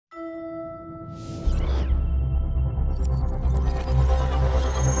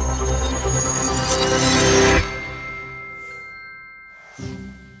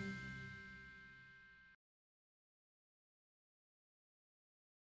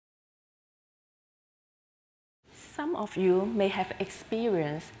Some of you may have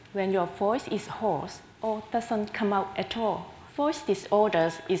experienced when your voice is hoarse or doesn't come out at all. Voice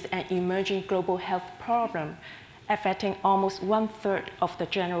disorders is an emerging global health problem affecting almost 1/3 of the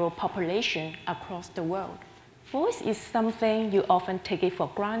general population across the world. Voice is something you often take it for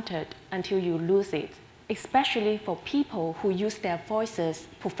granted until you lose it, especially for people who use their voices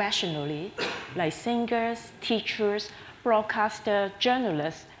professionally, like singers, teachers, broadcasters,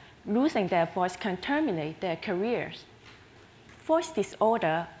 journalists. Losing their voice can terminate their careers. Voice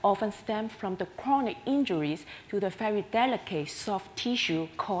disorder often stems from the chronic injuries to the very delicate soft tissue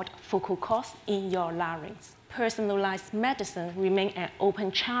called vocal cords in your larynx. Personalized medicine remains an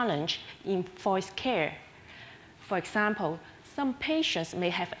open challenge in voice care. For example, some patients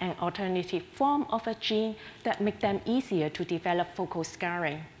may have an alternative form of a gene that makes them easier to develop vocal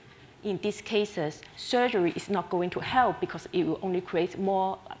scarring. In these cases, surgery is not going to help because it will only create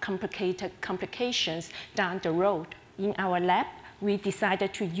more complications down the road. In our lab, we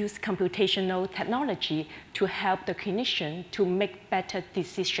decided to use computational technology to help the clinician to make better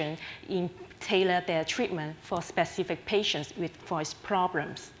decisions in tailor their treatment for specific patients with voice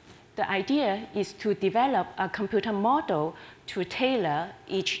problems. The idea is to develop a computer model to tailor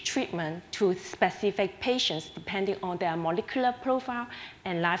each treatment to specific patients depending on their molecular profile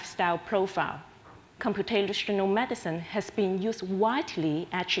and lifestyle profile. Computational medicine has been used widely,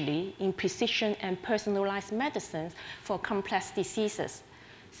 actually, in precision and personalized medicine for complex diseases,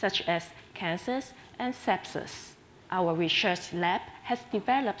 such as cancers and sepsis. Our research lab has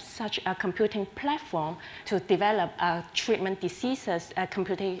developed such a computing platform to develop a treatment diseases, a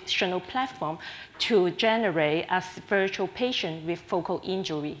computational platform to generate a virtual patient with vocal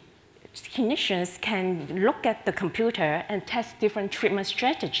injury. Clinicians can look at the computer and test different treatment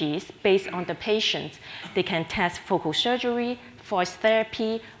strategies based on the patient. They can test vocal surgery, voice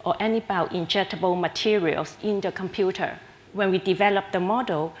therapy, or any bioinjectable materials in the computer. When we develop the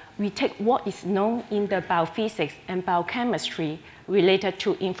model, we take what is known in the biophysics and biochemistry related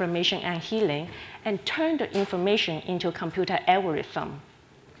to inflammation and healing and turn the information into a computer algorithm.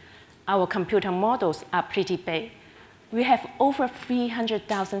 Our computer models are pretty big. We have over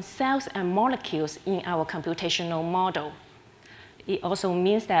 300,000 cells and molecules in our computational model. It also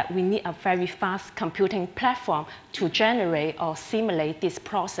means that we need a very fast computing platform to generate or simulate this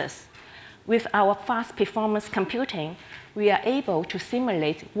process. With our fast performance computing, we are able to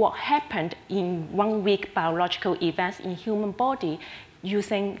simulate what happened in 1 week biological events in human body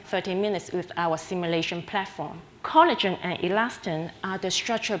using 30 minutes with our simulation platform. Collagen and elastin are the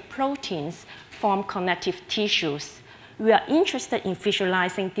structured proteins form connective tissues. We are interested in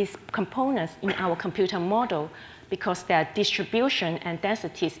visualizing these components in our computer model because their distribution and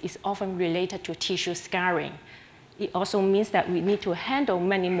densities is often related to tissue scarring. It also means that we need to handle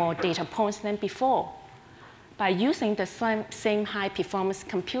many more data points than before. By using the same high-performance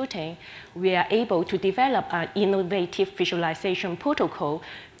computing, we are able to develop an innovative visualization protocol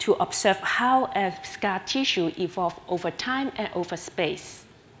to observe how a scar tissue evolves over time and over space.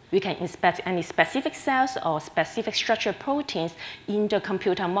 We can inspect any specific cells or specific structured proteins in the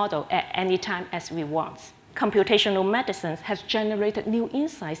computer model at any time as we want. Computational medicine has generated new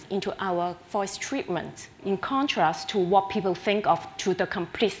insights into our voice treatment. In contrast to what people think of to the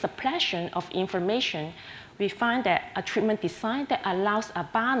complete suppression of information, we find that a treatment design that allows a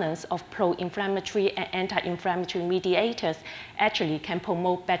balance of pro-inflammatory and anti-inflammatory mediators actually can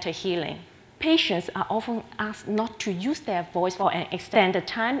promote better healing. Patients are often asked not to use their voice for an extended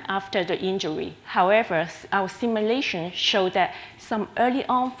time after the injury. However, our simulations show that some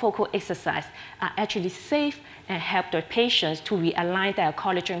early-on vocal exercise are actually safe and help the patients to realign their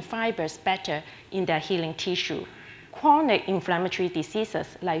collagen fibers better in their healing tissue. Chronic inflammatory diseases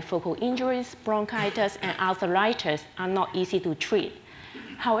like vocal injuries, bronchitis, and arthritis are not easy to treat.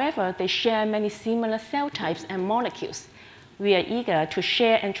 However, they share many similar cell types and molecules. We are eager to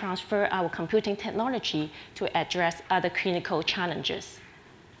share and transfer our computing technology to address other clinical challenges.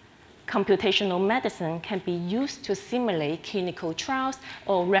 Computational medicine can be used to simulate clinical trials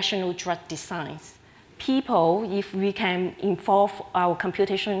or rational drug designs. People, if we can involve our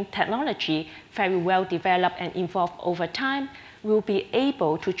computation technology very well developed and evolved over time, will be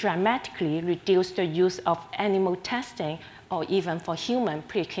able to dramatically reduce the use of animal testing or even for human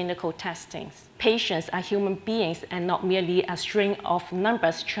preclinical testings. Patients are human beings and not merely a string of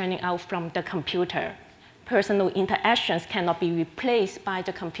numbers churning out from the computer. Personal interactions cannot be replaced by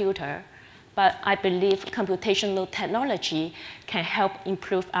the computer. but I believe computational technology can help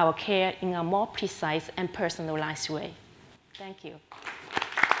improve our care in a more precise and personalized way. Thank you.